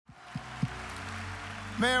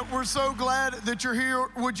Man, we're so glad that you're here.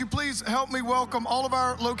 Would you please help me welcome all of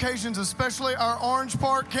our locations, especially our Orange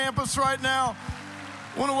Park campus right now.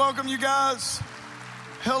 Want to welcome you guys.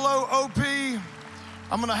 Hello, OP.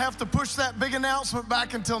 I'm going to have to push that big announcement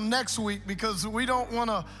back until next week because we don't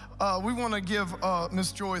want to, we want to give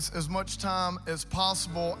Miss Joyce as much time as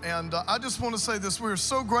possible. And I just want to say this. We're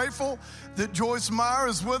so grateful that Joyce Meyer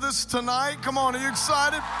is with us tonight. Come on, are you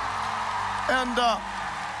excited? And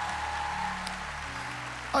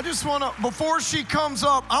I just want to, before she comes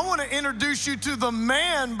up, I want to introduce you to the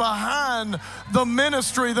man behind the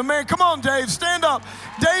ministry. The man, come on, Dave, stand up.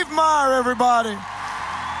 Dave Meyer, everybody.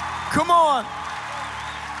 Come on.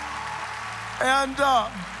 And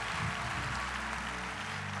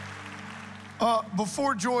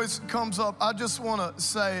before Joyce comes up, I just want to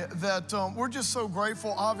say that we're just so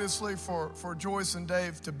grateful, obviously, for Joyce and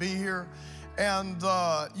Dave to be here. And,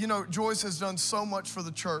 you know, Joyce has done so much for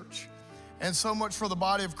the church and so much for the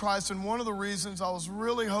body of Christ. And one of the reasons I was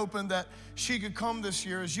really hoping that she could come this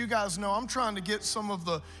year, as you guys know, I'm trying to get some of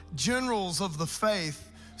the generals of the faith,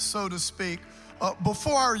 so to speak,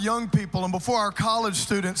 before our young people and before our college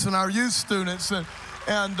students and our youth students.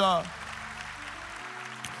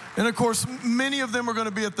 And of course, many of them are going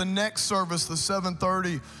to be at the next service, the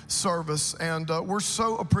 7:30 service. And we're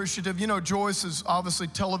so appreciative. You know, Joyce is obviously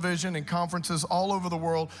television and conferences all over the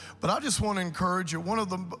world. But I just want to encourage you. One of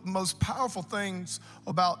the most powerful things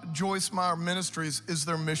about Joyce Meyer Ministries is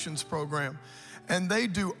their missions program. And they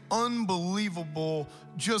do unbelievable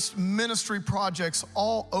just ministry projects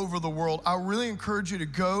all over the world. I really encourage you to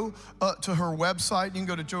go to her website. You can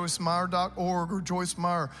go to joycemeyer.org or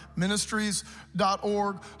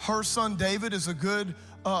joycemeyerministries.org. Her son David is a good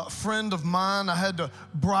friend of mine. I had to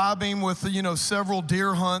bribe him with, you know, several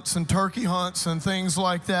deer hunts and turkey hunts and things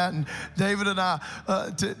like that. And David and I,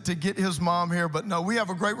 to get his mom here. But no, we have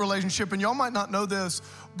a great relationship. And y'all might not know this,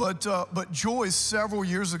 but Joyce, several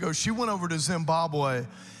years ago, she went over to Zimbabwe.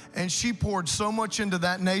 And she poured so much into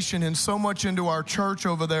that nation and so much into our church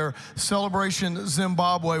over there, Celebration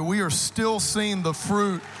Zimbabwe. We are still seeing the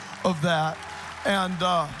fruit of that. And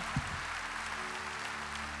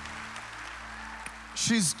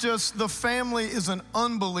she's just, the family is an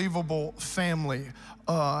unbelievable family.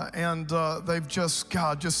 And they've just,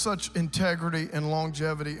 God, just such integrity and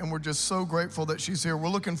longevity. And we're just so grateful that she's here. We're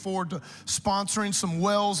looking forward to sponsoring some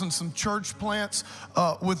wells and some church plants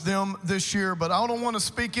with them this year. But I don't want to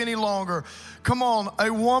speak any longer. Come on,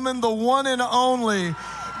 a woman, the one and only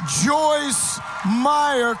Joyce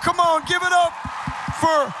Meyer. Come on, give it up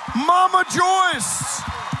for Mama Joyce,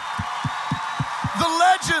 the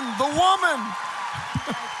legend, the woman.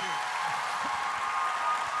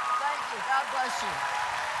 Thank you. God bless you.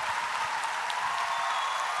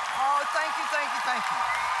 Oh, thank you. Thank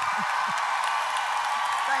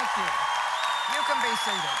you. You can be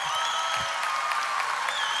seated.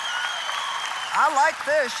 I like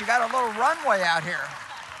this. You got a little runway out here.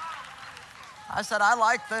 I said, I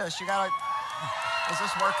like this. You got a, is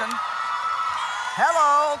this working?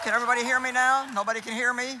 Hello, can everybody hear me now? Nobody can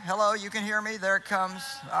hear me? Hello, you can hear me? There it comes.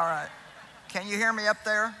 All right. Can you hear me up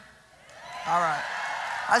there? All right.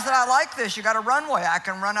 I said, I like this. You got a runway. I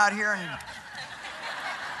can run out here and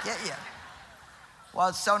get you. Well,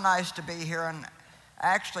 it's so nice to be here. And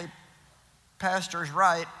actually, Pastor's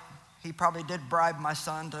right. He probably did bribe my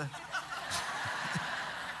son to.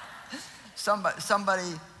 Some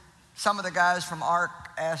of the guys from ARC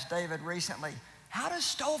asked David recently, how does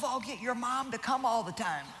Stovall get your mom to come all the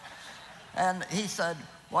time? And he said,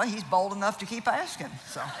 well, he's bold enough to keep asking.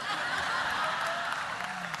 So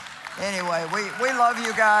anyway, we love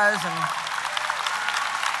you guys. And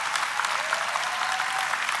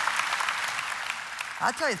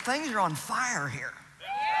I tell you, things are on fire here.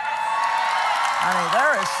 I mean,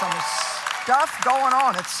 there is some stuff going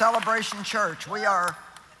on at Celebration Church. We are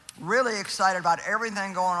really excited about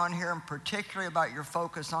everything going on here, and particularly about your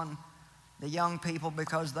focus on the young people,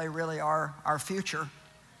 because they really are our future.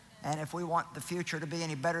 And if we want the future to be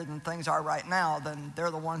any better than things are right now, then they're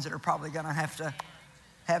the ones that are probably going to have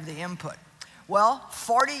the input. Well,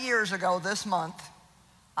 40 years ago this month,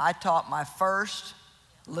 I taught my first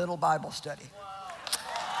little Bible study.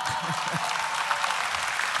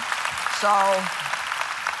 So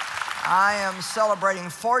I am celebrating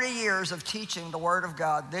 40 years of teaching the Word of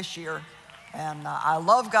God this year. And I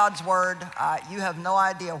love God's Word. You have no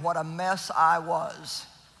idea what a mess I was.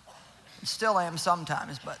 Still am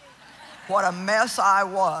sometimes, but what a mess I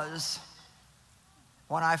was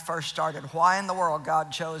when I first started. Why in the world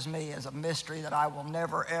God chose me is a mystery that I will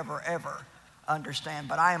never, ever, ever understand.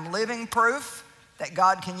 But I am living proof that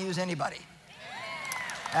God can use anybody.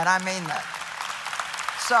 And I mean that.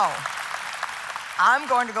 So, I'm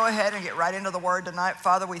going to go ahead and get right into the word tonight.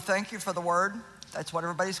 Father, we thank you for the word. That's what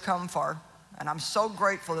everybody's come for. And I'm so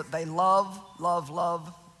grateful that they love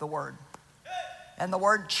the word. And the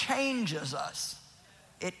word changes us.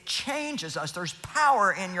 It changes us. There's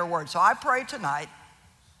power in your word. So I pray tonight,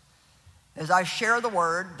 as I share the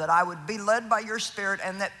word, that I would be led by your Spirit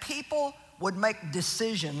and that people would make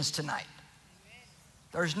decisions tonight.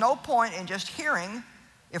 There's no point in just hearing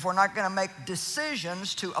if we're not going to make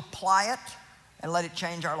decisions to apply it and let it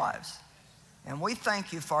change our lives. And we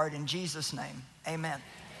thank you for it in Jesus' name. Amen.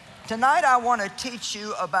 Tonight I want to teach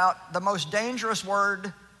you about the most dangerous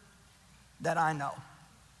word that I know.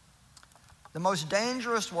 The most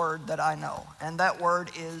dangerous word that I know, and that word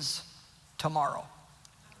is tomorrow.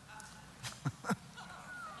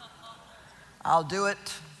 I'll do it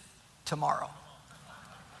tomorrow.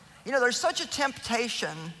 You know, there's such a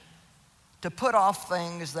temptation to put off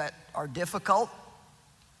things that are difficult,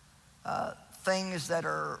 things that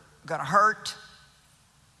are going to hurt,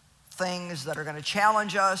 things that are going to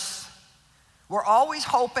challenge us. We're always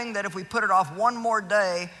hoping that if we put it off one more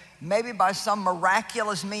day, maybe by some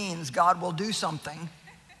miraculous means, God will do something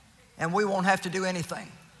and we won't have to do anything.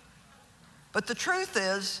 But the truth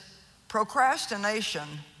is, procrastination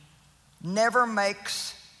never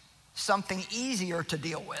makes something easier to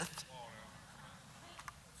deal with.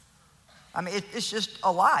 I mean, it's just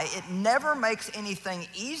a lie. It never makes anything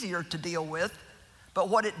easier to deal with. But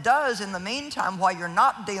what it does in the meantime, while you're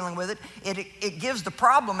not dealing with it, it gives the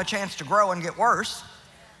problem a chance to grow and get worse.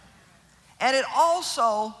 And it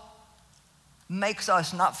also makes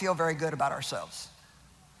us not feel very good about ourselves.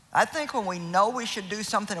 I think when we know we should do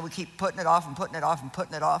something and we keep putting it off and putting it off and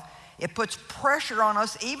putting it off, it puts pressure on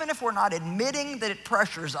us. Even if we're not admitting that it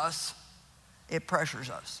pressures us, it pressures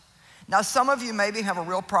us. Now, some of you maybe have a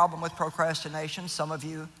real problem with procrastination. Some of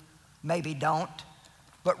you maybe don't.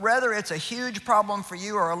 But whether it's a huge problem for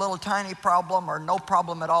you or a little tiny problem or no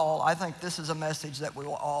problem at all, I think this is a message that we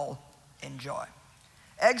will all enjoy.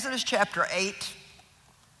 Exodus chapter 8,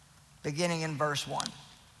 beginning in verse 1.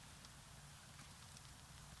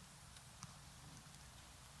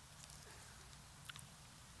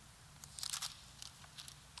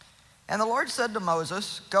 And the Lord said to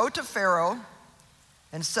Moses, "Go to Pharaoh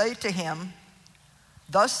and say to him,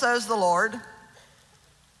 'Thus says the Lord,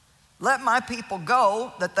 let my people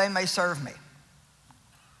go that they may serve me.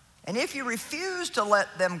 And if you refuse to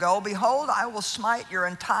let them go, behold, I will smite your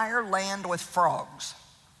entire land with frogs.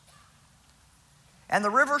 And the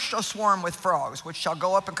river shall swarm with frogs, which shall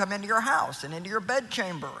go up and come into your house and into your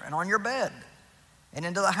bedchamber and on your bed and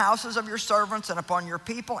into the houses of your servants and upon your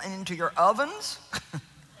people and into your ovens,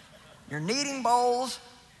 your kneading bowls,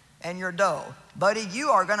 and your dough.'" Buddy,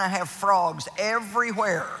 you are going to have frogs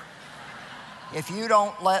everywhere if you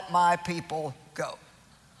don't let my people go.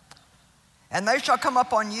 "And they shall come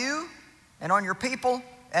up on you and on your people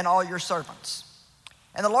and all your servants."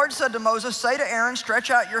 And the Lord said to Moses, "Say to Aaron, stretch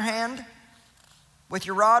out your hand with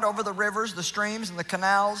your rod over the rivers, the streams, and the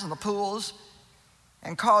canals, and the pools,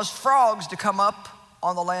 and cause frogs to come up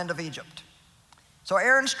on the land of Egypt." So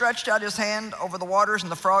Aaron stretched out his hand over the waters,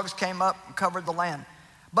 and the frogs came up and covered the land.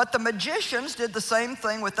 But the magicians did the same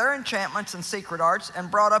thing with their enchantments and secret arts and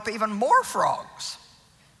brought up even more frogs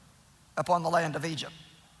upon the land of Egypt.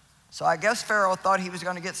 So I guess Pharaoh thought he was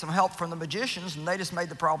going to get some help from the magicians, and they just made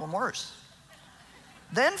the problem worse.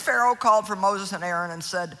 Then Pharaoh called for Moses and Aaron and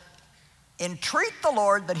said, "Entreat the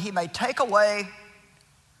Lord that he may take away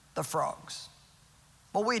the frogs."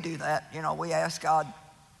 Well, we do that. You know, we ask God,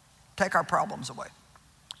 take our problems away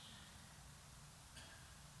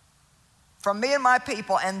from me and my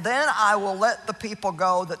people, and then I will let the people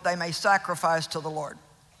go that they may sacrifice to the Lord.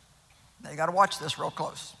 Now you got to watch this real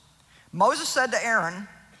close. Moses said to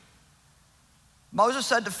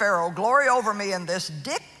Pharaoh, "Glory over me in this.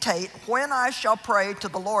 Dictate when I shall pray to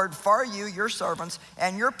the Lord for you, your servants,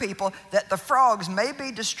 and your people, that the frogs may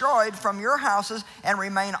be destroyed from your houses and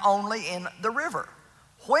remain only in the river."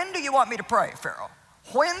 When do you want me to pray, Pharaoh?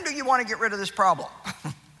 When do you want to get rid of this problem?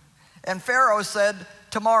 And Pharaoh said,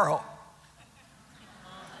 "Tomorrow."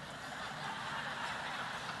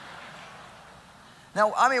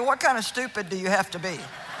 Now, I mean, what kind of stupid do you have to be?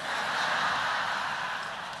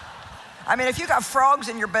 I mean, if you got frogs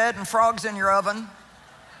in your bed and frogs in your oven,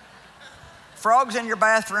 frogs in your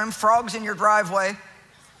bathroom, frogs in your driveway,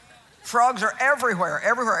 frogs are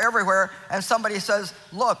everywhere, and somebody says,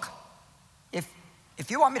 "Look, if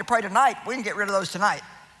you want me to pray tonight, we can get rid of those tonight."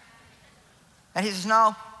 And he says,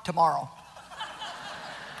 "No, tomorrow.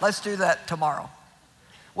 Let's do that tomorrow."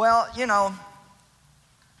 Well, you know,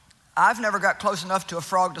 I've never got close enough to a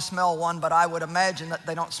frog to smell one, but I would imagine that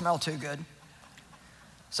they don't smell too good.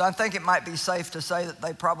 So I think it might be safe to say that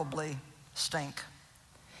they probably stink.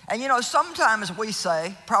 And you know, sometimes we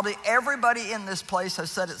say, probably everybody in this place has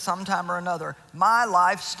said it sometime or another, my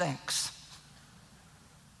life stinks.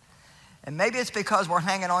 And maybe it's because we're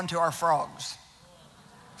hanging on to our frogs.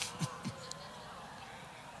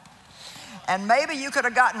 And maybe you could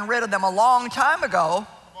have gotten rid of them a long time ago.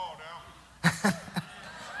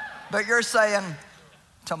 But you're saying,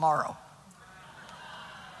 tomorrow.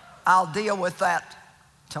 I'll deal with that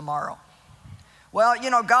tomorrow. Well, you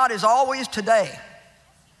know, God is always today.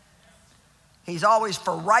 He's always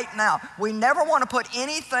for right now. We never want to put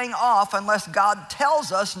anything off unless God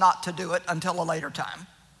tells us not to do it until a later time.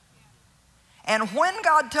 And when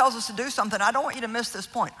God tells us to do something, I don't want you to miss this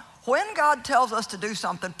point. When God tells us to do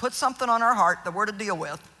something, put something on our heart that we're to deal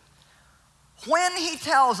with, when he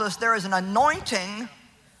tells us there is an anointing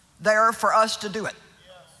there for us to do it.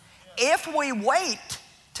 If we wait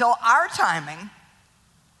till our timing,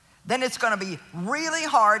 then it's going to be really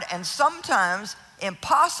hard and sometimes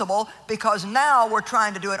impossible, because now we're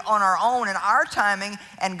trying to do it on our own in our timing,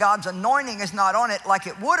 and God's anointing is not on it like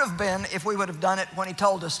it would have been if we would have done it when he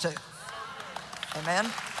told us to. Amen?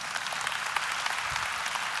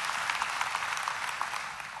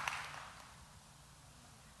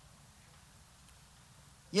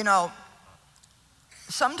 You know,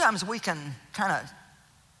 sometimes we can kind of,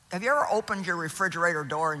 have you ever opened your refrigerator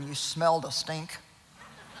door and you smelled a stink?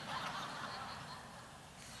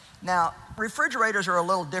 Now, refrigerators are a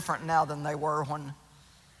little different now than they were when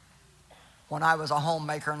I was a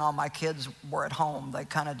homemaker and all my kids were at home. They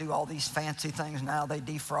kind of do all these fancy things now. They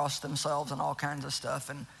defrost themselves and all kinds of stuff.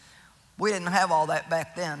 And we didn't have all that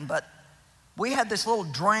back then, but we had this little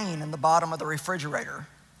drain in the bottom of the refrigerator,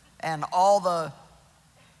 and all the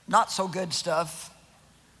not so good stuff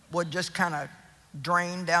would just kind of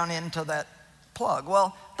drain down into that plug.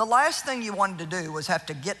 Well, the last thing you wanted to do was have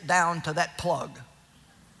to get down to that plug,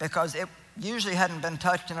 because it usually hadn't been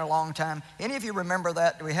touched in a long time. Any of you remember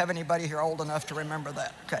that? Do we have anybody here old enough to remember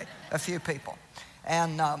that? Okay, a few people.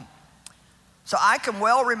 And so I can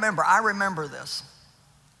well remember, I remember this.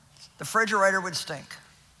 The refrigerator would stink.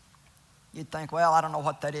 You'd think, well, I don't know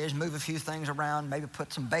what that is. Move a few things around, maybe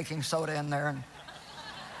put some baking soda in there, and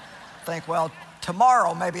think, well,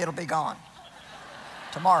 tomorrow maybe it'll be gone.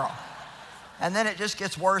 Tomorrow. And then it just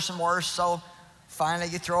gets worse and worse, so finally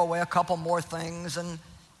you throw away a couple more things, and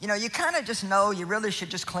you know, you kind of just know you really should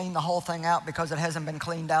just clean the whole thing out because it hasn't been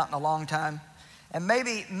cleaned out in a long time. And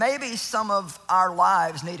maybe some of our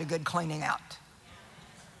lives need a good cleaning out.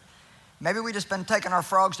 Maybe we've just been taking our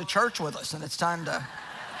frogs to church with us, and it's time to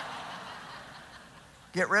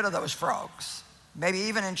get rid of those frogs. Maybe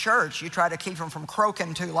even in church, you try to keep them from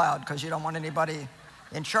croaking too loud because you don't want anybody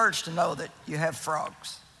in church to know that you have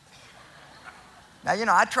frogs. Now, you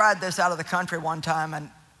know, I tried this out of the country one time, and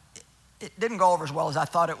it didn't go over as well as I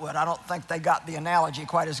thought it would. I don't think they got the analogy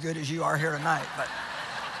quite as good as you are here tonight, but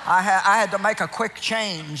I had to make a quick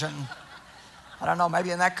change, and I don't know,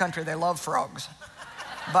 maybe in that country they love frogs.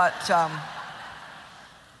 But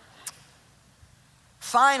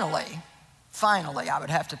finally, I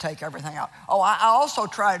would have to take everything out. Oh, I also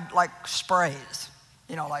tried like sprays,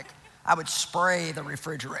 you know, like I would spray the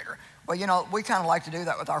refrigerator. Well, you know, we kind of like to do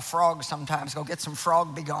that with our frogs sometimes. Go get some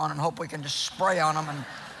frog be gone and hope we can just spray on them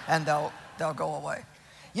and they'll go away.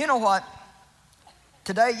 You know what?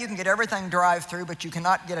 Today you can get everything drive-through, but you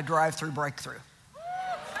cannot get a drive-through breakthrough.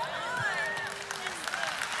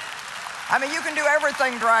 I mean, you can do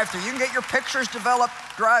everything drive-through. You can get your pictures developed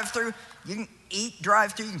drive-through. You can eat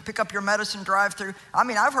drive-through. You can pick up your medicine drive-through. I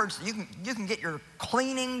mean, I've heard you can get your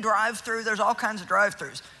cleaning drive-through. There's all kinds of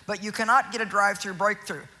drive-throughs, but you cannot get a drive-through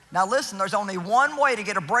breakthrough. Now listen, there's only one way to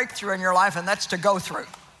get a breakthrough in your life, and that's to go through.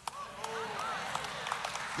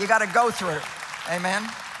 You got to go through it. Amen.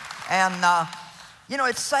 And you know,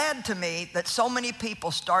 it's sad to me that so many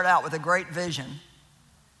people start out with a great vision.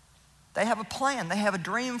 They have a plan. They have a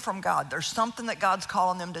dream from God. There's something that God's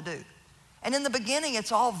calling them to do. And in the beginning,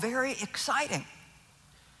 it's all very exciting.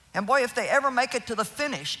 And boy, if they ever make it to the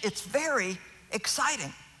finish, it's very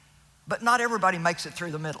exciting. But not everybody makes it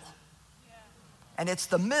through the middle. And it's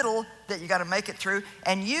the middle that you got to make it through.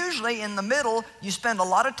 And usually in the middle, you spend a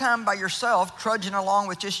lot of time by yourself, trudging along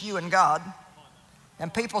with just you and God.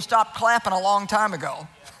 And people stopped clapping a long time ago.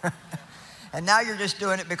 And now you're just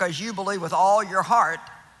doing it because you believe with all your heart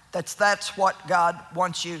that's what God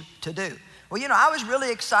wants you to do. Well, you know, I was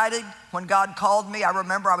really excited when God called me. I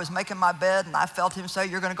remember I was making my bed and I felt him say,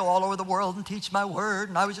 you're going to go all over the world and teach my word.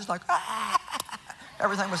 And I was just like,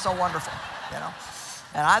 everything was so wonderful, you know.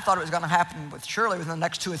 And I thought it was going to happen surely within the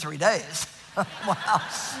next 2 or 3 days. Well,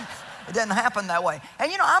 It didn't happen that way.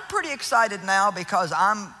 And I'm pretty excited now because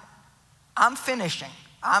I'm finishing.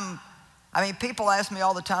 People ask me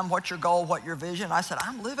all the time, what's your goal, what's your vision? I said,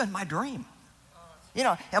 I'm living my dream.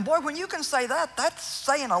 And boy, when you can say that, that's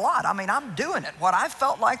saying a lot. I'm doing it. What I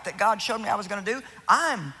felt like that God showed me I was going to do,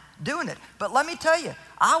 I'm doing it. But let me tell you,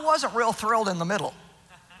 I wasn't real thrilled in the middle.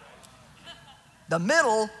 The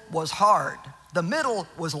middle was hard. The middle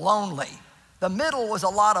was lonely. The middle was a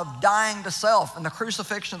lot of dying to self and the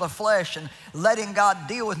crucifixion of the flesh and letting God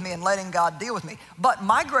deal with me and letting God deal with me. But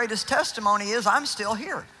my greatest testimony is I'm still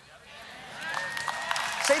here.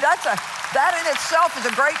 See, that in itself is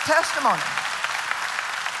a great testimony.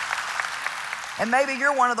 And maybe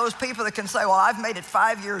you're one of those people that can say, well, I've made it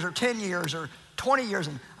 5 years or 10 years or 20 years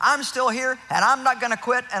and I'm still here and I'm not going to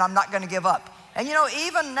quit and I'm not going to give up. And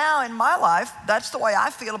even now in my life, that's the way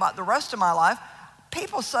I feel about the rest of my life.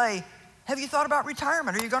 People say, have you thought about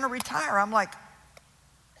retirement? Are you going to retire? I'm like,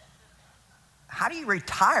 how do you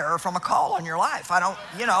retire from a call on your life? I don't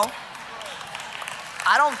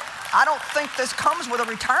think this comes with a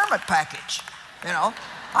retirement package.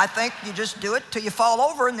 I think you just do it till you fall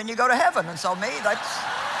over and then you go to heaven. And so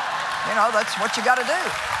that's what you got to do.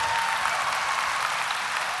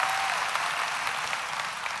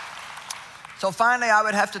 So finally, I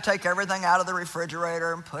would have to take everything out of the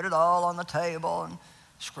refrigerator and put it all on the table and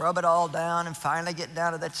scrub it all down and finally get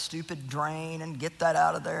down to that stupid drain and get that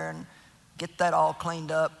out of there and get that all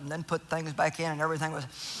cleaned up and then put things back in and everything was...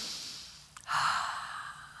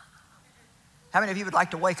 How many of you would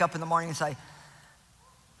like to wake up in the morning and say,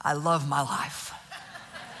 I love my life?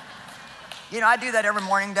 I do that every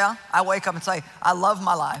morning, Dal. I wake up and say, I love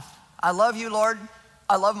my life. I love you, Lord.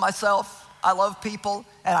 I love myself. I love people,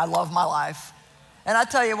 and I love my life. And I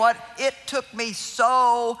tell you what, it took me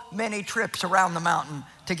so many trips around the mountain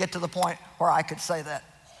to get to the point where I could say that.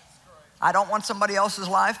 I don't want somebody else's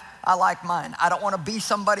life. I like mine. I don't want to be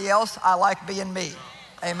somebody else. I like being me.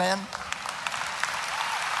 Amen.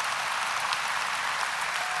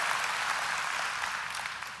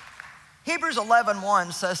 Hebrews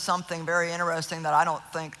 11:1 says something very interesting that I don't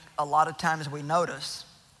think a lot of times we notice.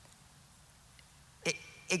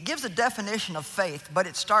 It gives a definition of faith, but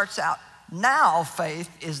it starts out, now faith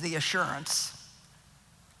is the assurance,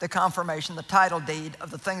 the confirmation, the title deed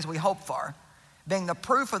of the things we hope for, being the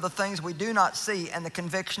proof of the things we do not see and the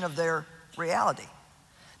conviction of their reality.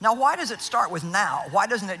 Now, why does it start with now? Why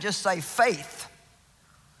doesn't it just say faith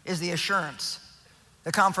is the assurance,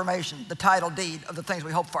 the confirmation, the title deed of the things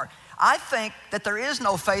we hope for? I think that there is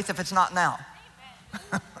no faith if it's not now.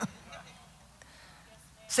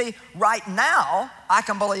 See, right now, I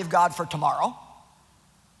can believe God for tomorrow,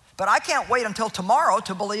 but I can't wait until tomorrow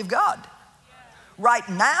to believe God. Right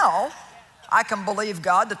now, I can believe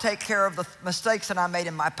God to take care of the mistakes that I made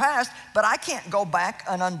in my past, but I can't go back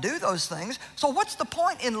and undo those things. So what's the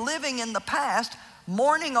point in living in the past,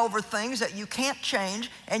 mourning over things that you can't change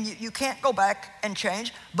and you can't go back and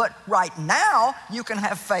change? But right now, you can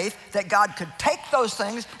have faith that God could take those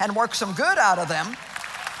things and work some good out of them.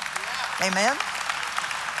 Amen?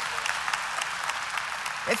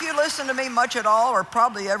 If you listen to me much at all, or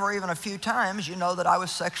probably ever even a few times, you know that I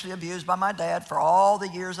was sexually abused by my dad for all the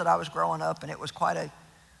years that I was growing up, and it was quite a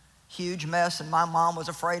huge mess, and my mom was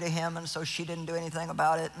afraid of him, and so she didn't do anything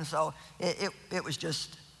about it, and so it was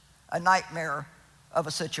just a nightmare of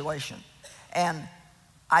a situation. And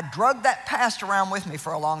I drugged that past around with me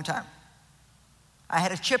for a long time. I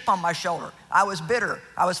had a chip on my shoulder. I was bitter.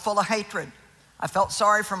 I was full of hatred. I felt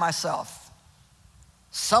sorry for myself.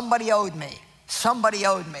 Somebody owed me. Somebody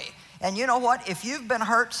owed me. And you know what? If you've been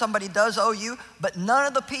hurt, somebody does owe you, but none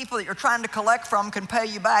of the people that you're trying to collect from can pay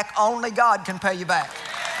you back. Only God can pay you back.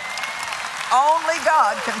 Only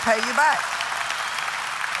God can pay you back.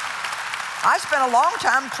 I spent a long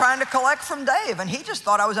time trying to collect from Dave, and he just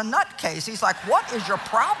thought I was a nutcase. He's like, what is your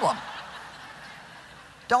problem?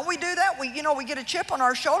 Don't we do that? We get a chip on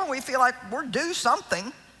our shoulder and we feel like we're due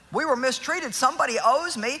something. We were mistreated, somebody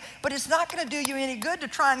owes me, but it's not going to do you any good to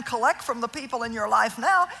try and collect from the people in your life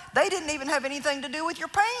now. They didn't even have anything to do with your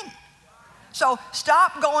pain. So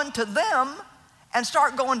stop going to them and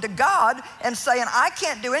start going to God and saying, I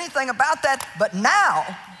can't do anything about that, but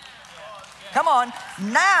now, come on,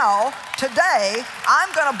 now, today,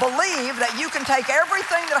 I'm going to believe that you can take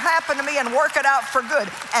everything that happened to me and work it out for good.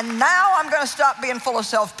 And now I'm going to stop being full of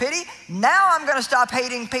self-pity. Now I'm going to stop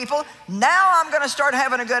hating people. Now I'm going to start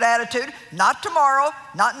having a good attitude. Not tomorrow,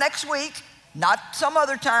 not next week, not some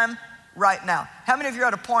other time, right now. How many of you are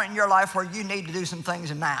at a point in your life where you need to do some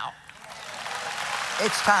things now?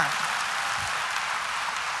 It's time.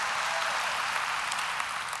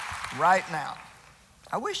 Right now.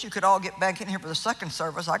 I wish you could all get back in here for the second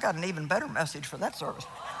service. I got an even better message for that service.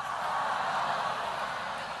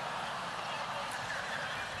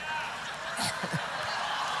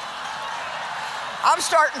 I'm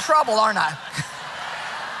starting trouble, aren't I?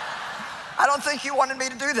 I don't think you wanted me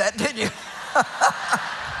to do that, did you?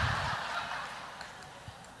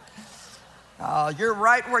 You're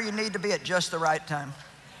right where you need to be at just the right time.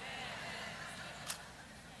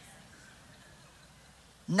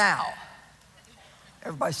 Now.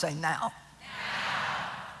 Everybody say now.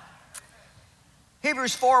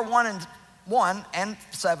 Hebrews 4:1 and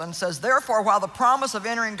 7 says, therefore, while the promise of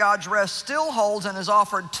entering God's rest still holds and is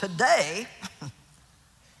offered today,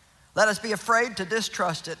 let us be afraid to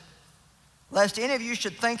distrust it, lest any of you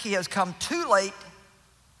should think he has come too late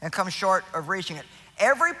and come short of reaching it.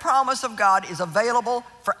 Every promise of God is available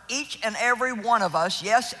for each and every one of us.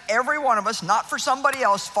 Yes, every one of us, not for somebody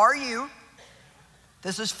else, for you.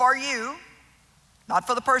 This is for you, not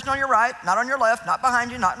for the person on your right, not on your left, not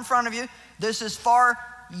behind you, not in front of you. This is for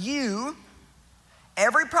you.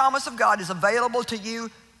 Every promise of God is available to you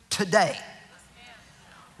today,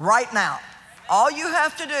 right now. All you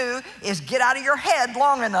have to do is get out of your head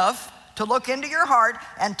long enough to look into your heart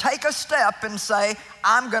and take a step and say,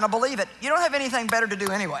 I'm going to believe it. You don't have anything better to do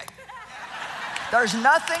anyway. There's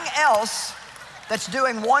nothing else that's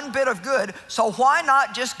doing one bit of good, so why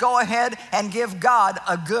not just go ahead and give God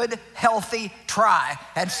a good, healthy try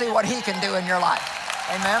and see what he can do in your life?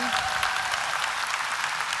 Amen?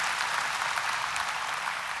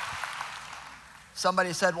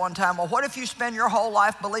 Somebody said one time, well, what if you spend your whole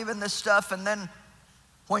life believing this stuff and then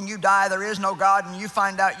when you die there is no God and you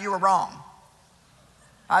find out you were wrong?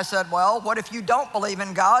 I said, well, what if you don't believe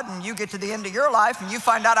in God and you get to the end of your life and you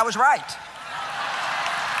find out I was right?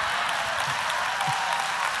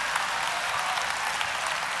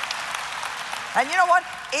 And you know what?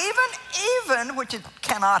 Even, which it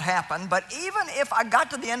cannot happen, but even if I got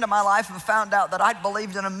to the end of my life and found out that I'd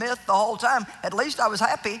believed in a myth the whole time, at least I was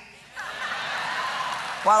happy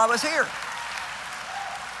while I was here.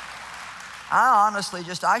 I honestly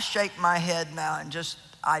I shake my head now and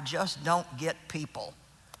I just don't get people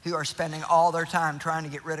who are spending all their time trying to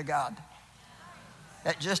get rid of God.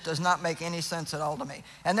 That just does not make any sense at all to me.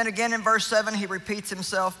 And then again in verse 7, he repeats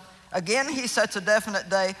himself. Again, he sets a definite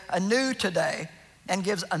day, a new today, and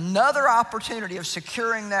gives another opportunity of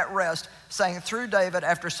securing that rest, saying through David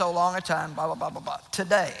after so long a time, blah, blah, blah, blah, blah.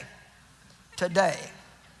 Today, today,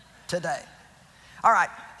 today. All right,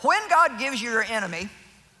 when God gives you your enemy,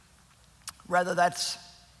 whether that's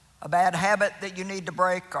a bad habit that you need to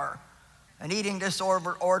break or an eating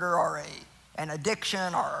disorder or an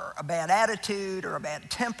addiction or a bad attitude or a bad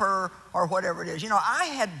temper or whatever it is. You know, I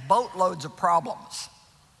had boatloads of problems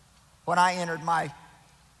when I entered my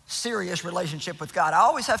serious relationship with God. I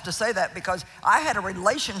always have to say that because I had a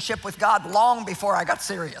relationship with God long before I got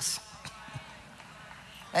serious.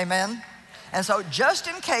 Amen? And so just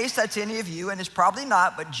in case that's any of you, and it's probably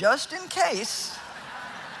not, but just in case,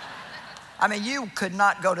 I mean, you could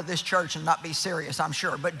not go to this church and not be serious, I'm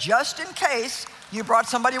sure, but just in case you brought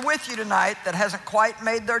somebody with you tonight that hasn't quite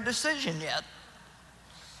made their decision yet,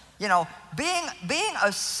 you know, being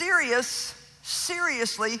a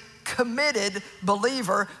seriously committed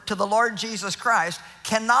believer to the Lord Jesus Christ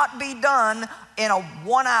cannot be done in a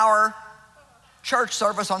 1-hour church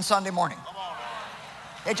service on Sunday morning.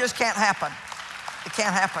 It just can't happen. It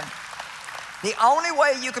can't happen. The only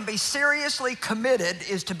way you can be seriously committed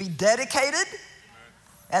is to be dedicated,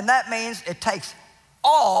 and that means it takes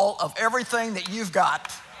all of everything that you've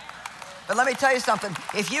got. But let me tell you something.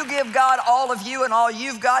 If you give God all of you and all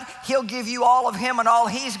you've got, he'll give you all of him and all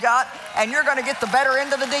he's got, and you're going to get the better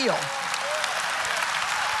end of the deal.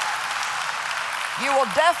 You will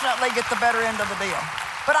definitely get the better end of the deal.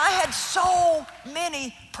 But I had so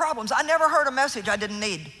many problems. I never heard a message I didn't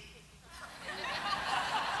need.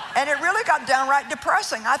 And it really got downright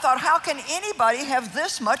depressing. I thought, how can anybody have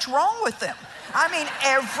this much wrong with them? I mean,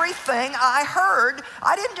 everything I heard,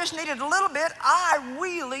 I didn't just need it a little bit, I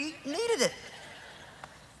really needed it.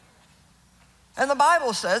 And the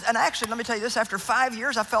Bible says, and actually, let me tell you this, after 5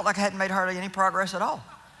 years, I felt like I hadn't made hardly any progress at all.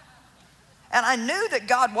 And I knew that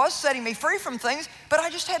God was setting me free from things, but I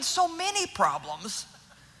just had so many problems.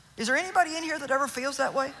 Is there anybody in here that ever feels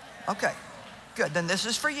that way? Okay, good, then this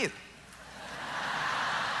is for you.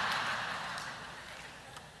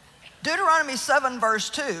 Deuteronomy 7 verse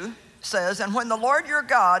 2 says, and when the Lord your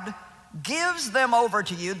God gives them over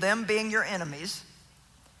to you, them being your enemies,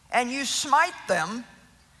 and you smite them,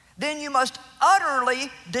 then you must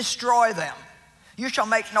utterly destroy them. You shall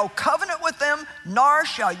make no covenant with them, nor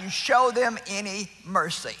shall you show them any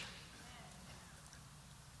mercy.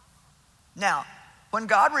 Now, When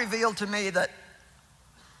God revealed to me that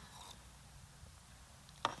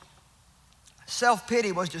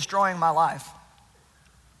self-pity was destroying my life,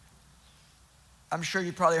 I'm sure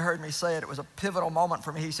you probably heard me say it. It was a pivotal moment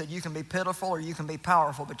for me. He said, you can be pitiful or you can be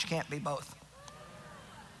powerful, but you can't be both.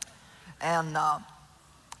 And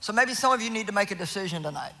so maybe some of you need to make a decision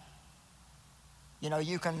tonight. You know,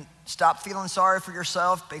 you can stop feeling sorry for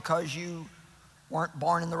yourself because you weren't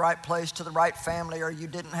born in the right place to the right family, or you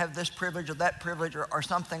didn't have this privilege or that privilege or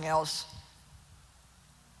something else.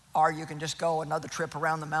 Or you can just go another trip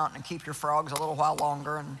around the mountain and keep your frogs a little while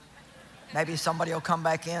longer, and maybe somebody will come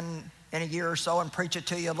back in a year or so and preach it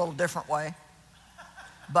to you a little different way.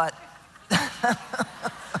 But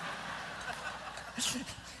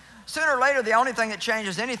sooner or later, the only thing that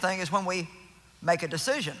changes anything is when we make a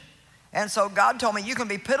decision. And so God told me, you can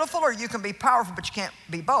be pitiful or you can be powerful, but you can't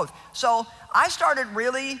be both. So I started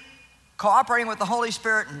really cooperating with the Holy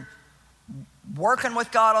Spirit and working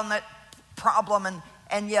with God on that problem.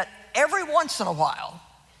 And yet every once in a while,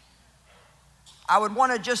 I would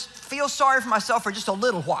want to just feel sorry for myself for just a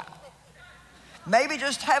little while. Maybe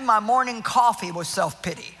just have my morning coffee with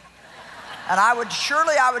self-pity. And I would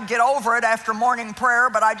get over it after morning prayer,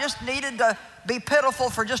 but I just needed to be pitiful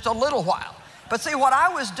for just a little while. But see, what I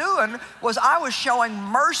was doing was I was showing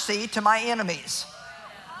mercy to my enemies.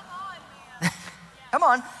 Come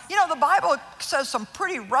on. You know, the Bible says some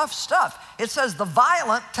pretty rough stuff. It says the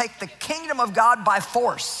violent take the kingdom of God by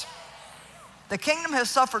force. The kingdom has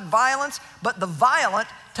suffered violence, but the violent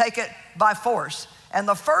take it by force. And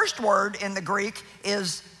the first word in the Greek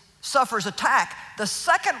is suffers attack. The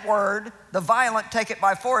second word, the violent take it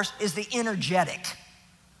by force, is the energetic.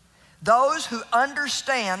 Those who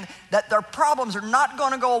understand that their problems are not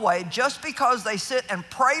going to go away just because they sit and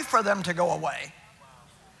pray for them to go away.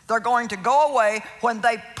 They're going to go away when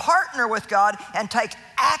they partner with God and take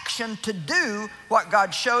action to do what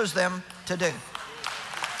God shows them to do.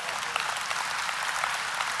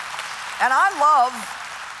 And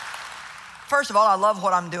first of all, I love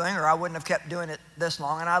what I'm doing, or I wouldn't have kept doing it this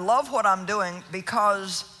long. And I love what I'm doing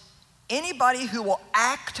because anybody who will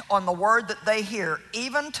act on the word that they hear,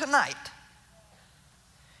 even tonight,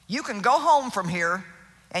 you can go home from here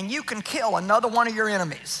and you can kill another one of your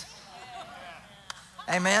enemies.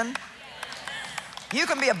 Amen? You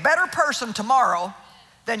can be a better person tomorrow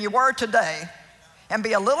than you were today, and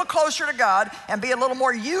be a little closer to God and be a little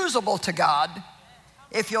more usable to God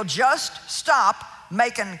if you'll just stop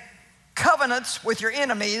making covenants with your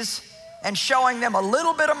enemies and showing them a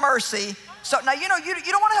little bit of mercy. So now, you know, you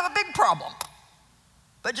don't want to have a big problem,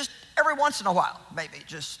 but just every once in a while, maybe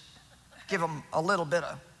just give them a little bit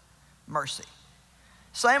of mercy.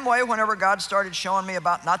 Same way whenever God started showing me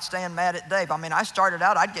about not staying mad at Dave. I mean, I started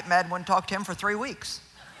out, I'd get mad and wouldn't talk to him for 3 weeks.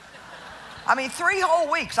 I mean, 3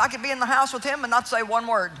 whole weeks. I could be in the house with him and not say one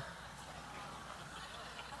word.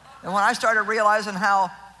 And when I started realizing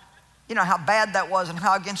how bad that was and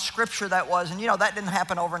how against Scripture that was, and that didn't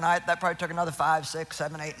happen overnight. That probably took another 5, 6,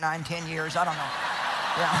 7, 8, 9, 10 years. I don't know.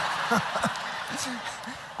 Yeah.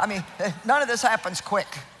 I mean, none of this happens quick,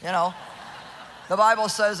 The Bible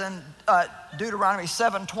says in Deuteronomy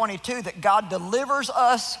 7:22 that God delivers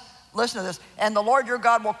us, listen to this, and the Lord your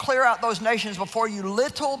God will clear out those nations before you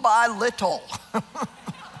little by little.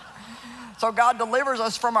 So God delivers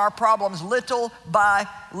us from our problems little by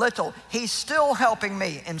little. He's still helping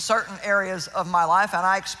me in certain areas of my life, and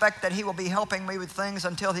I expect that he will be helping me with things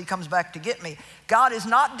until he comes back to get me. God is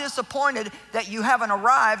not disappointed that you haven't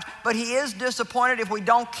arrived, but he is disappointed if we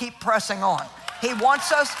don't keep pressing on. He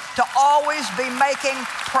wants us to always be making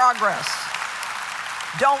progress.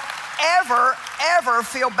 Don't ever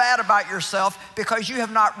feel bad about yourself because you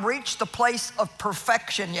have not reached the place of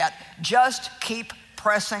perfection yet. Just keep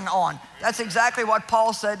pressing on. That's exactly what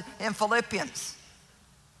Paul said in Philippians.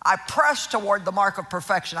 I press toward the mark of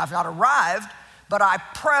perfection. I've not arrived, but I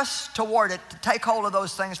press toward it to take hold of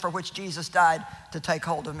those things for which Jesus died to take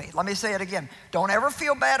hold of me. Let me say it again. Don't ever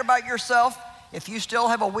feel bad about yourself. If you still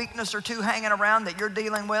have a weakness or two hanging around that you're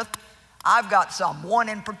dealing with, I've got one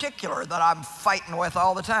in particular that I'm fighting with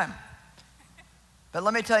all the time. But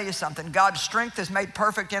let me tell you something. God's strength is made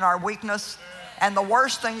perfect in our weakness. And the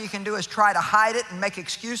worst thing you can do is try to hide it and make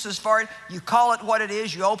excuses for it. You call it what it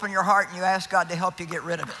is, you open your heart and you ask God to help you get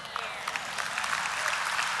rid of it.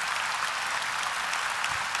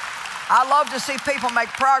 I love to see people make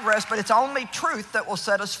progress, but it's only truth that will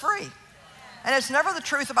set us free. And it's never the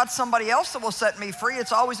truth about somebody else that will set me free.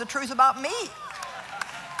 It's always the truth about me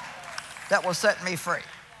that will set me free.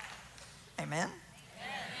 Amen?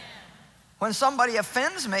 When somebody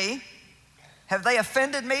offends me, have they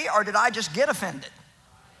offended me or did I just get offended?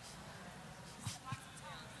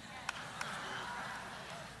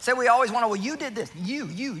 Say we always want to, well, you did this.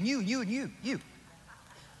 You.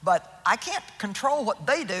 But I can't control what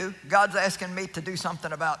they do. God's asking me to do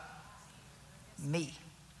something about me.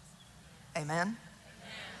 Amen?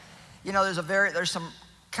 You know, there's some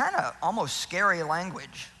kind of almost scary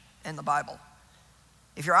language in the Bible.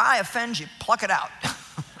 If your eye offends you, pluck it out.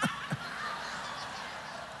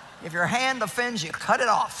 If your hand offends you, cut it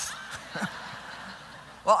off.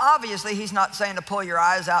 Well, obviously, he's not saying to pull your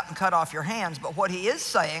eyes out and cut off your hands, but what he is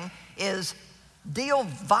saying is deal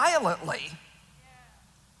violently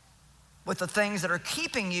with the things that are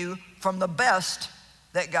keeping you from the best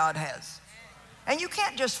that God has. And you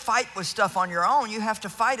can't just fight with stuff on your own. You have to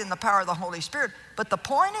fight in the power of the Holy Spirit. But the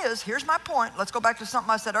point is, here's my point. Let's go back to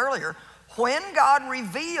something I said earlier. When God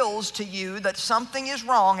reveals to you that something is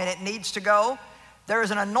wrong and it needs to go, there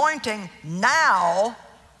is an anointing now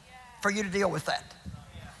for you to deal with that.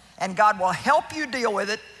 And God will help you deal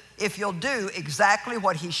with it if you'll do exactly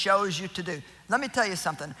what he shows you to do. Let me tell you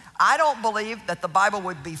something. I don't believe that the Bible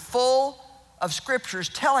would be full of scriptures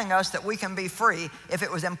telling us that we can be free if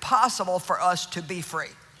it was impossible for us to be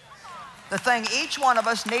free. The thing each one of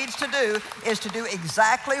us needs to do is to do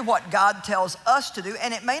exactly what God tells us to do,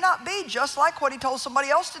 and it may not be just like what he told somebody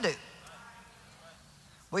else to do.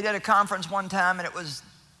 We did a conference one time, and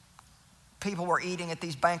people were eating at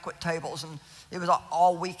these banquet tables, and it was an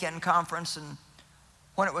all-weekend conference, and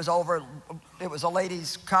when it was over, it was a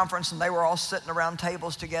ladies' conference, and they were all sitting around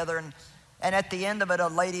tables together, and at the end of it, a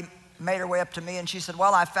lady made her way up to me, and she said,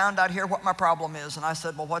 well, I found out here what my problem is. And I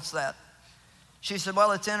said, well, what's that? She said,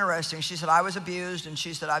 well, it's interesting. She said, I was abused, and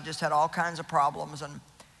she said, I've just had all kinds of problems,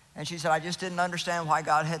 and she said, I just didn't understand why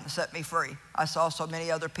God hadn't set me free. I saw so many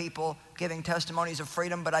other people giving testimonies of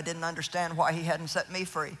freedom, but I didn't understand why he hadn't set me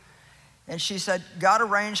free. And she said, God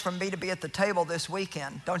arranged for me to be at the table this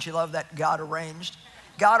weekend. Don't you love that? God arranged.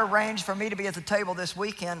 God arranged for me to be at the table this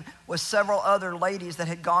weekend with several other ladies that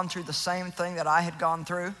had gone through the same thing that I had gone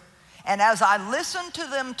through. And as I listened to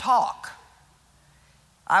them talk,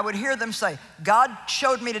 I would hear them say, God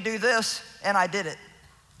showed me to do this, and I did it.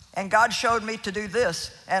 And God showed me to do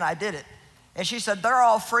this, and I did it. And she said, they're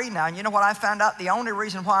all free now. And you know what I found out? The only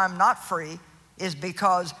reason why I'm not free is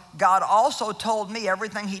because God also told me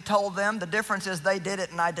everything he told them. The difference is they did it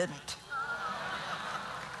and I didn't.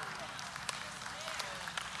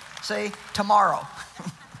 See, tomorrow.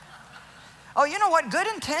 Oh, you know what? Good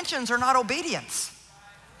intentions are not obedience.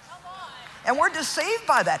 And we're deceived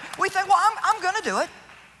by that. We think, well, I'm going to do it.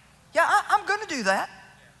 Yeah, I'm going to do that.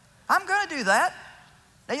 I'm going to do that.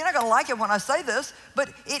 Now, you're not going to like it when I say this, but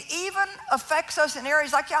it even affects us in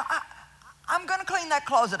areas like, yeah, I'm going to clean that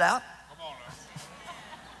closet out.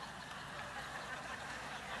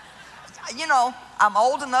 You know, I'm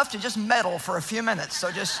old enough to just meddle for a few minutes,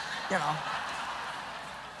 so just, you know.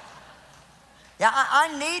 Yeah,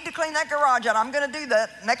 I need to clean that garage out. I'm going to do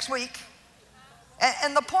that next week.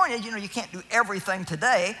 And the point is, you know, you can't do everything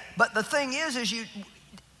today, but the thing is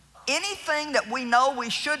anything that we know we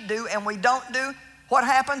should do and we don't do, what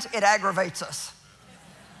happens? It aggravates us,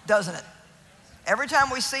 doesn't it? Every time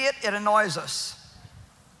we see it, it annoys us.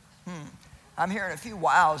 I'm hearing a few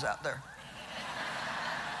wows out there.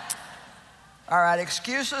 All right,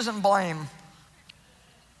 excuses and blame.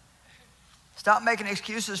 Stop making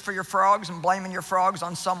excuses for your frogs and blaming your frogs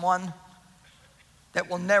on someone that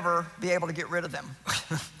will never be able to get rid of them.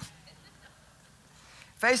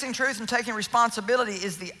 Facing truth and taking responsibility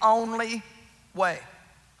is the only way.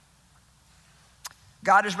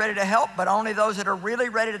 God is ready to help, but only those that are really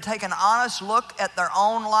ready to take an honest look at their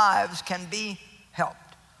own lives can be helped.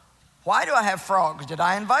 Why do I have frogs? Did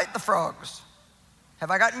I invite the frogs? Have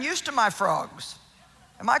I gotten used to my frogs?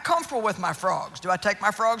 Am I comfortable with my frogs? Do I take my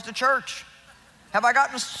frogs to church? Have I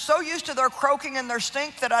gotten so used to their croaking and their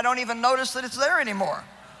stink that I don't even notice that it's there anymore?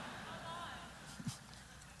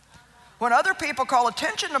 When other people call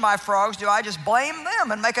attention to my frogs, do I just blame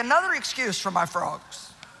them and make another excuse for my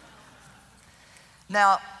frogs?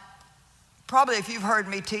 Now, probably if you've heard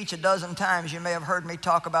me teach a dozen times, you may have heard me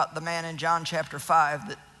talk about the man in John chapter 5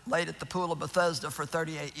 that laid at the pool of Bethesda for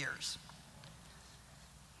 38 years.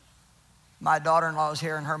 My daughter-in-law is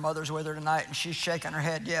here and her mother's with her tonight, and she's shaking her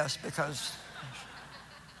head yes, because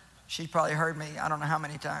she probably heard me I don't know how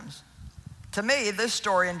many times. To me, this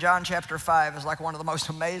story in John chapter 5 is like one of the most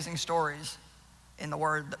amazing stories in the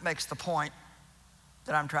Word that makes the point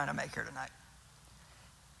that I'm trying to make here tonight.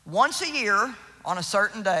 Once a year, on a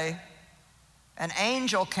certain day, an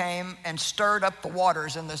angel came and stirred up the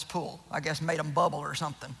waters in this pool. I guess made them bubble or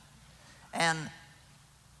something. And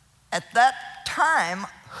at that time,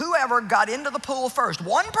 whoever got into the pool first,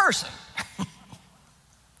 one person,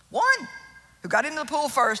 one who got into the pool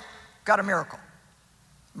first, got a miracle.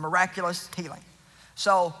 Miraculous healing.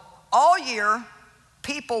 So all year,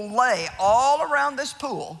 people lay all around this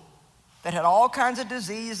pool that had all kinds of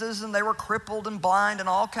diseases, and they were crippled and blind and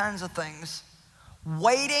all kinds of things,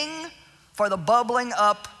 waiting for the bubbling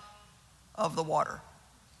up of the water.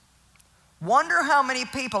 Wonder how many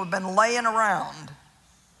people have been laying around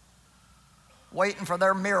waiting for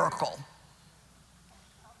their miracle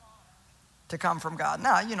to come from God.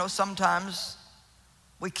 Now, you know, sometimes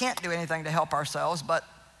we can't do anything to help ourselves, but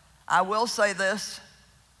I will say this,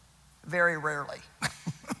 very rarely.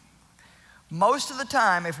 Most of the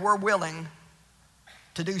time, if we're willing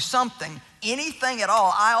to do something, anything at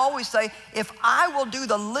all, I always say, if I will do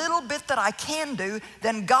the little bit that I can do,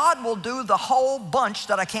 then God will do the whole bunch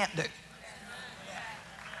that I can't do.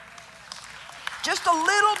 Just a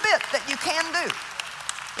little bit that you can do.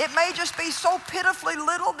 It may just be so pitifully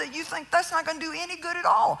little that you think that's not going to do any good at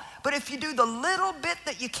all. But if you do the little bit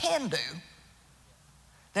that you can do,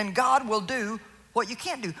 then God will do what you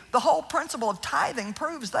can't do. The whole principle of tithing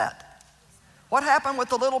proves that. What happened with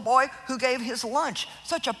the little boy who gave his lunch?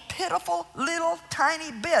 Such a pitiful little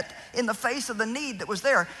tiny bit in the face of the need that was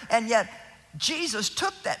there. And yet Jesus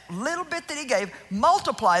took that little bit that he gave,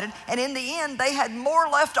 multiplied it, and in the end they had more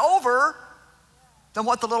left over than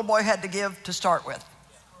what the little boy had to give to start with.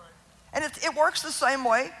 And it works the same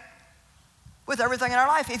way with everything in our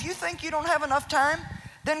life. If you think you don't have enough time,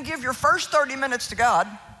 then give your first 30 minutes to God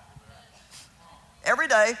every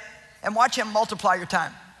day and watch him multiply your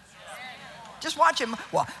time. Just watch him.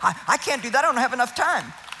 Well, I can't do that. I don't have enough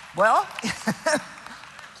time. Well,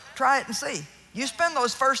 try it and see. You spend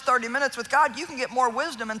those first 30 minutes with God, you can get more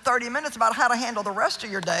wisdom in 30 minutes about how to handle the rest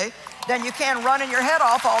of your day than you can running your head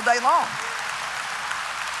off all day long.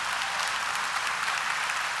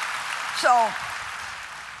 So,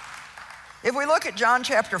 if we look at John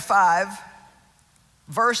chapter 5,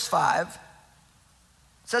 verse 5, it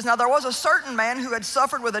says, now there was a certain man who had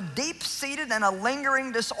suffered with a deep-seated and a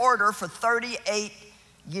lingering disorder for 38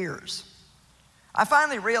 years. I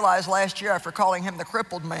finally realized last year, after calling him the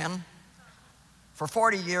crippled man for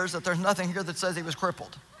 40 years, that there's nothing here that says he was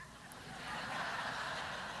crippled.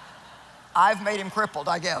 I've made him crippled,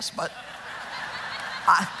 I guess, but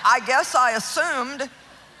I guess I assumed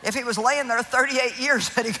if he was laying there 38 years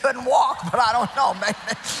that he couldn't walk, but I don't know,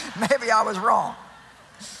 maybe I was wrong.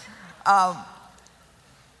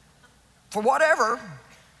 For whatever,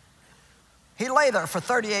 he lay there for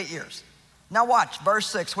 38 years. Now watch, verse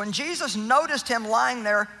 6. When Jesus noticed him lying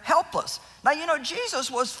there helpless. Now, you know, Jesus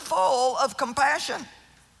was full of compassion.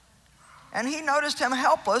 And he noticed him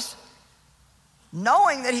helpless,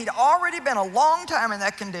 knowing that he'd already been a long time in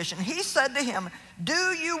that condition. He said to him, do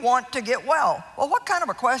you want to get well? Well, what kind of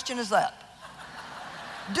a question is that?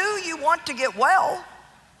 Do you want to get well?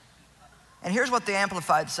 And here's what the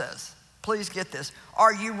Amplified says. Please get this.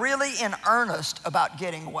 Are you really in earnest about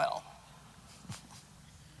getting well?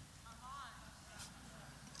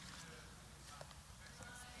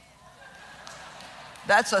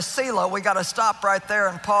 That's a Selah. We got to stop right there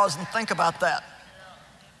and pause and think about that.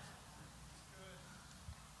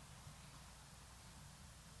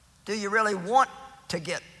 Do you really want to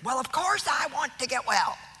get well? Of course I want to get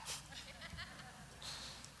well.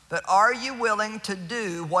 But are you willing to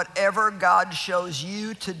do whatever God shows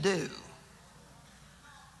you to do?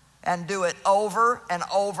 And do it over and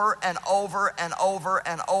over and over and over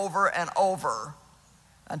and over and over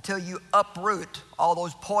until you uproot all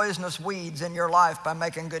those poisonous weeds in your life by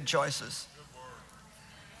making good choices.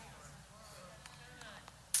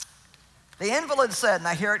 The invalid said,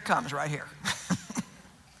 now here it comes right here.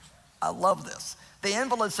 I love this. The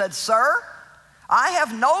invalid said, sir, I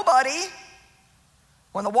have nobody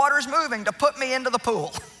when the water's moving to put me into the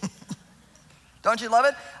pool. Don't you love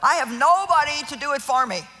it? I have nobody to do it for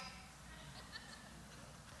me.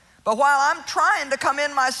 But while I'm trying to come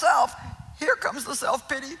in myself, here comes the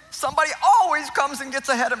self-pity. Somebody always comes and gets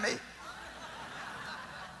ahead of me.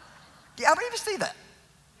 How many of you see that?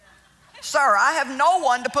 Sir, I have no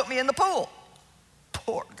one to put me in the pool.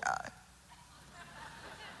 Poor guy.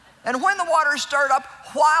 And when the water's stirred up,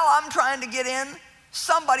 while I'm trying to get in,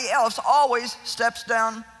 somebody else always steps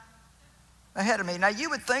down ahead of me. Now,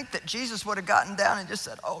 you would think that Jesus would have gotten down and just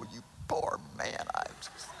said, oh, you poor man.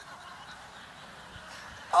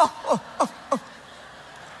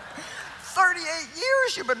 38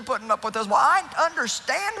 years you've been putting up with this. Well, I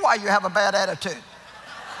understand why you have a bad attitude.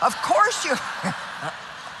 Of course you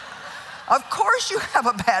have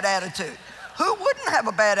a bad attitude. Who wouldn't have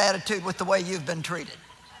a bad attitude with the way you've been treated?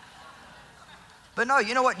 But no,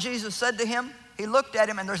 you know what Jesus said to him? He looked at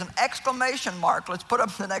him and there's an exclamation mark. Let's put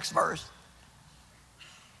up the next verse.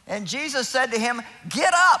 And Jesus said to him,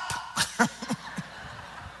 get up.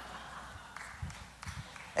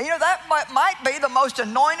 And you know, that might be the most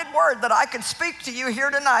anointed word that I could speak to you here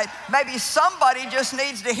tonight. Maybe somebody just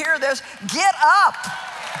needs to hear this. Get up.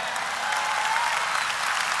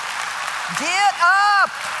 Get up.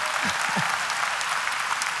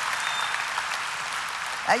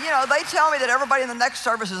 And you know, they tell me that everybody in the next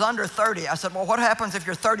service is under 30. I said, well, what happens if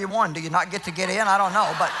you're 31? Do you not get to get in? I don't know.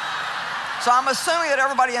 But so I'm assuming that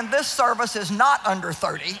everybody in this service is not under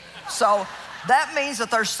 30. So that means that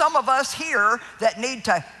there's some of us here that need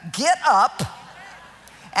to get up,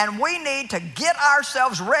 and we need to get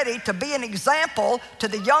ourselves ready to be an example to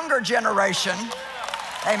the younger generation.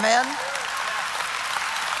 Amen.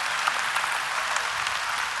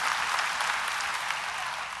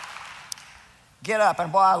 Get up,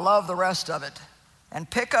 and boy, I love the rest of it. And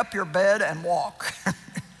pick up your bed and walk.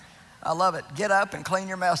 I love it. Get up and clean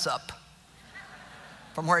your mess up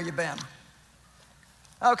from where you've been.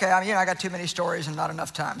 Okay, I got too many stories and not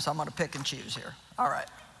enough time, so I'm going to pick and choose here. All right.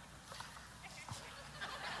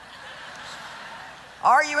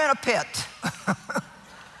 Are you in a pit?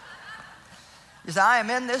 You say, I am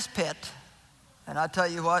in this pit, and I tell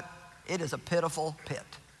you what, it is a pitiful pit.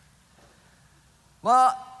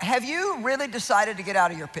 Well, have you really decided to get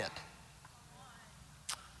out of your pit?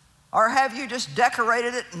 Or have you just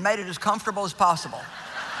decorated it and made it as comfortable as possible?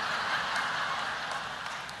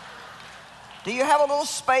 Do you have a little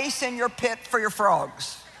space in your pit for your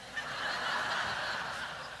frogs?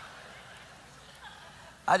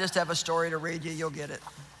 I just have a story to read you. You'll get it.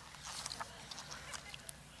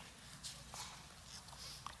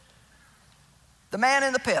 The man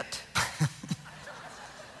in the pit.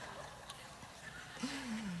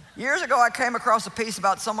 Years ago, I came across a piece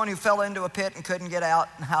about someone who fell into a pit and couldn't get out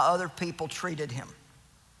and how other people treated him.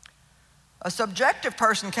 A subjective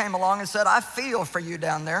person came along and said, I feel for you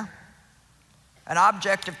down there. An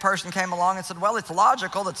objective person came along and said, well, it's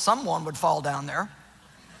logical that someone would fall down there.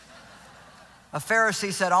 A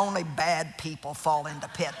Pharisee said, only bad people fall into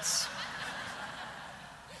pits.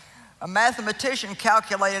 A mathematician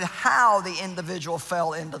calculated how the individual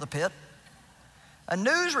fell into the pit. A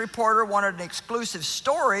news reporter wanted an exclusive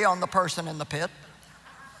story on the person in the pit.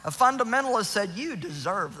 A fundamentalist said, you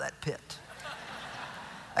deserve that pit.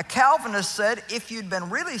 A Calvinist said, if you'd been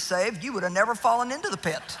really saved, you would have never fallen into the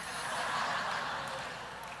pit.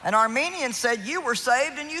 An Armenian said, you were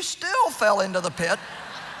saved and you still fell into the pit.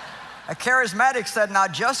 A charismatic said, now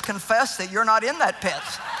just confess that you're not in that pit.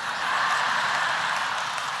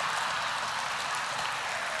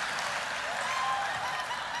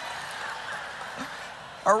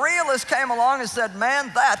 A realist came along and said,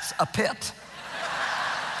 man, that's a pit.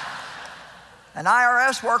 An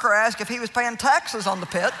IRS worker asked if he was paying taxes on the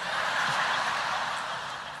pit.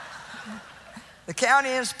 The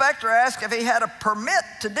county inspector asked if he had a permit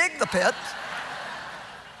to dig the pit.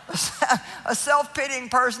 A self-pitying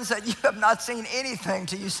person said, you have not seen anything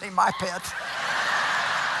till you see my pit.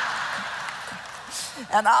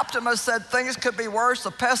 An optimist said things could be worse.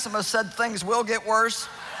 A pessimist said things will get worse.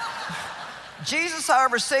 Jesus,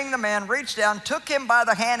 however, seeing the man, reached down, took him by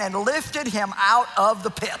the hand, and lifted him out of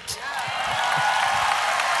the pit.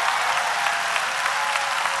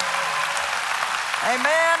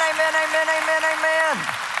 Amen, amen, amen, amen, amen.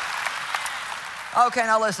 Okay,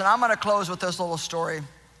 now listen, I'm going to close with this little story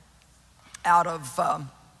out of,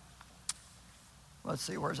 let's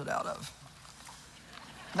see, where's it out of?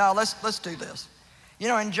 No, let's do this. You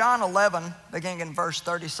know, in John 11, beginning in verse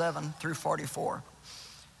 37 through 44,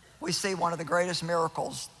 we see one of the greatest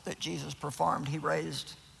miracles that Jesus performed. He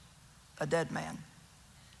raised a dead man.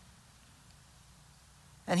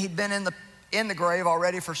 And he'd been in the grave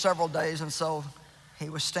already for several days, and so he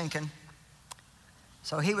was stinking.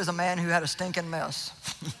 So he was a man who had a stinking mess.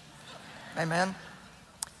 Amen.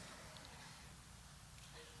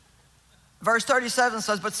 Verse 37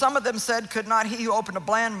 says, but some of them said, could not he who opened a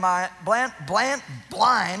blind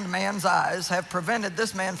man's eyes have prevented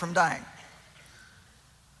this man from dying?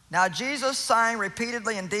 Now Jesus, sighing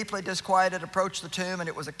repeatedly and deeply disquieted, approached the tomb, and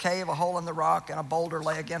it was a cave, a hole in the rock, and a boulder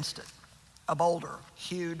lay against it. A boulder,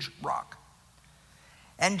 huge rock.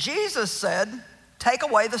 And Jesus said, take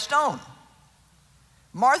away the stone.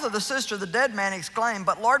 Martha, the sister of the dead man, exclaimed,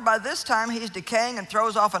 but Lord, by this time he's decaying and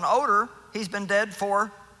throws off an odor. He's been dead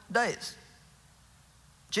 4 days.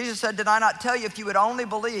 Jesus said, did I not tell you if you would only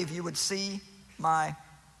believe, you would see my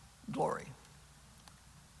glory?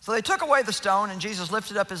 So they took away the stone, and Jesus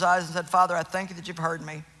lifted up his eyes and said, Father, I thank you that you've heard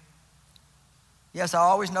me. Yes, I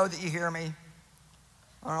always know that you hear me.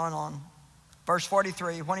 On and on. Verse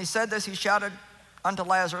 43, when he said this, he shouted unto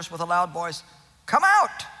Lazarus with a loud voice, come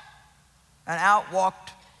out! And out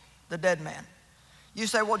walked the dead man. You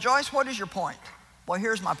say, well, Joyce, what is your point? Well,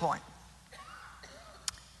 here's my point.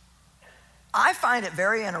 I find it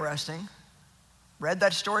very interesting. Read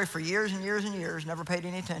that story for years and years and years, never paid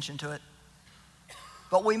any attention to it.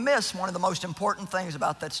 But we miss one of the most important things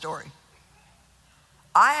about that story.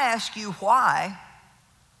 I ask you why,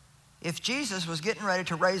 if Jesus was getting ready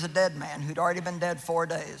to raise a dead man who'd already been dead 4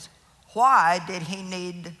 days, why did he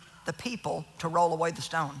need the people to roll away the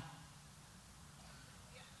stone?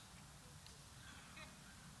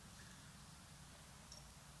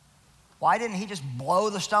 Why didn't he just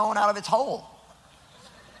blow the stone out of its hole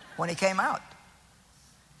when he came out?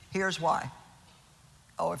 Here's why.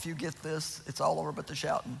 Oh, if you get this, it's all over but the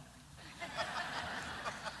shouting.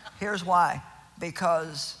 Here's why.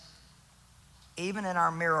 Because even in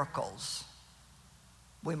our miracles,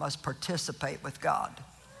 we must participate with God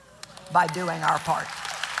by doing our part.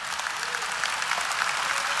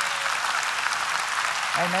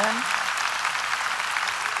 Amen?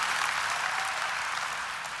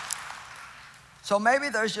 So maybe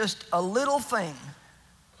there's just a little thing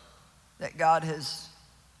that God has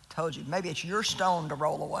told you. Maybe it's your stone to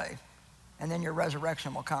roll away, and then your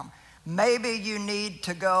resurrection will come. Maybe you need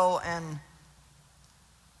to go and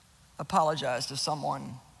apologize to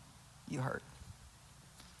someone you hurt.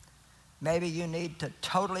 Maybe you need to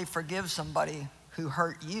totally forgive somebody who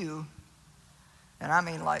hurt you, and I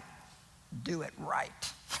mean like do it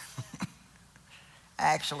right.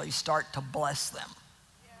 Actually start to bless them.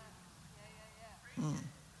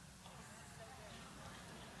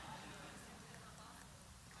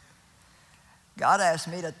 God asked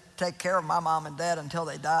me to take care of my mom and dad until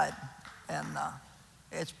they died. And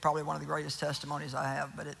it's probably one of the greatest testimonies I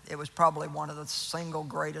have, but it was probably one of the single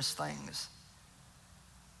greatest things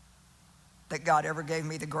that God ever gave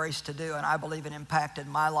me the grace to do. And I believe it impacted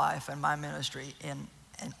my life and my ministry in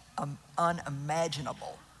an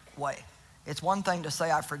unimaginable way. It's one thing to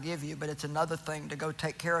say, I forgive you, but it's another thing to go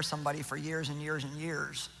take care of somebody for years and years and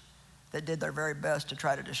years that did their very best to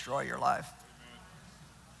try to destroy your life.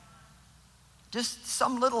 Just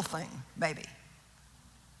some little thing, maybe.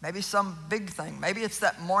 Maybe some big thing. Maybe it's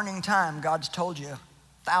that morning time God's told you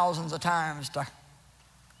thousands of times to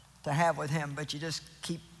have with him, but you just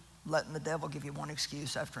keep letting the devil give you one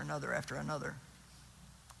excuse after another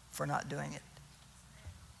for not doing it.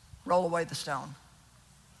 Roll away the stone.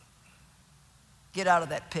 Get out of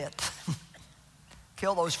that pit.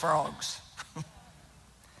 Kill those frogs.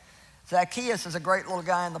 Zacchaeus is a great little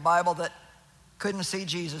guy in the Bible that couldn't see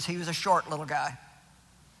Jesus. He was a short little guy.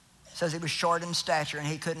 It says he was short in stature and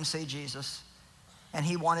he couldn't see Jesus. And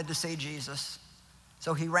he wanted to see Jesus.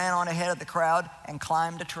 So he ran on ahead of the crowd and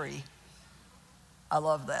climbed a tree. I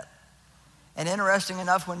love that. And interesting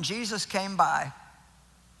enough, when Jesus came by,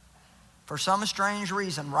 for some strange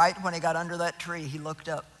reason, right when he got under that tree, he looked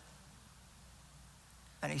up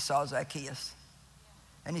and he saw Zacchaeus.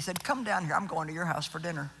 And he said, come down here, I'm going to your house for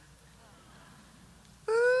dinner.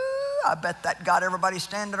 Ooh, I bet that got everybody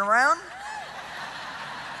standing around.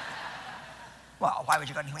 Well, why would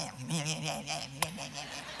you go?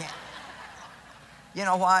 You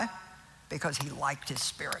know why? Because he liked his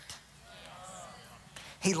spirit.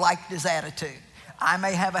 He liked his attitude. I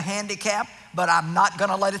may have a handicap, but I'm not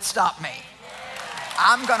going to let it stop me.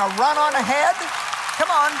 I'm going to run on ahead.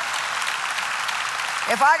 Come on.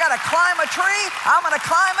 If I got to climb a tree, I'm going to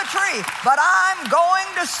climb a tree. But I'm going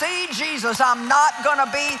to see Jesus. I'm not going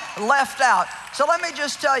to be left out. So let me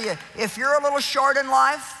just tell you, if you're a little short in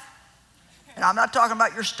life, and I'm not talking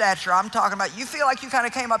about your stature, I'm talking about you feel like you kind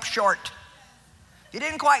of came up short. You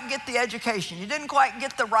didn't quite get the education. You didn't quite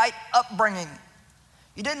get the right upbringing.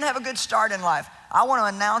 You didn't have a good start in life. I want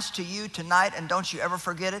to announce to you tonight, and don't you ever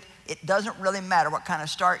forget it, it doesn't really matter what kind of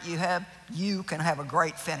start you have. You can have a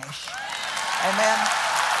great finish. Amen.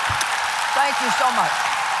 Thank you so much.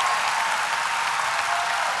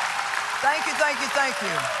 Thank you, thank you, thank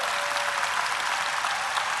you.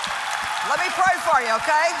 Let me pray for you,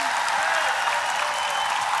 okay?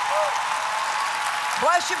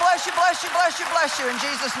 Bless you, bless you, bless you, bless you, bless you in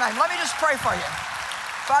Jesus' name. Let me just pray for you.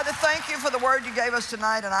 Father, thank you for the word you gave us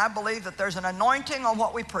tonight, and I believe that there's an anointing on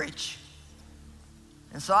what we preach.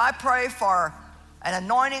 And so I pray for an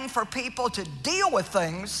anointing for people to deal with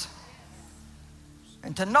things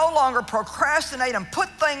and to no longer procrastinate and put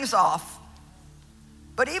things off,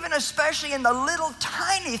 but even especially in the little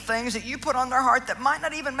tiny things that you put on their heart that might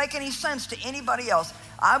not even make any sense to anybody else.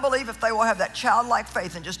 I believe if they will have that childlike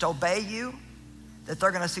faith and just obey you, that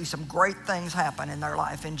they're going to see some great things happen in their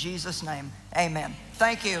life. In Jesus' name, amen.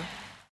 Thank you.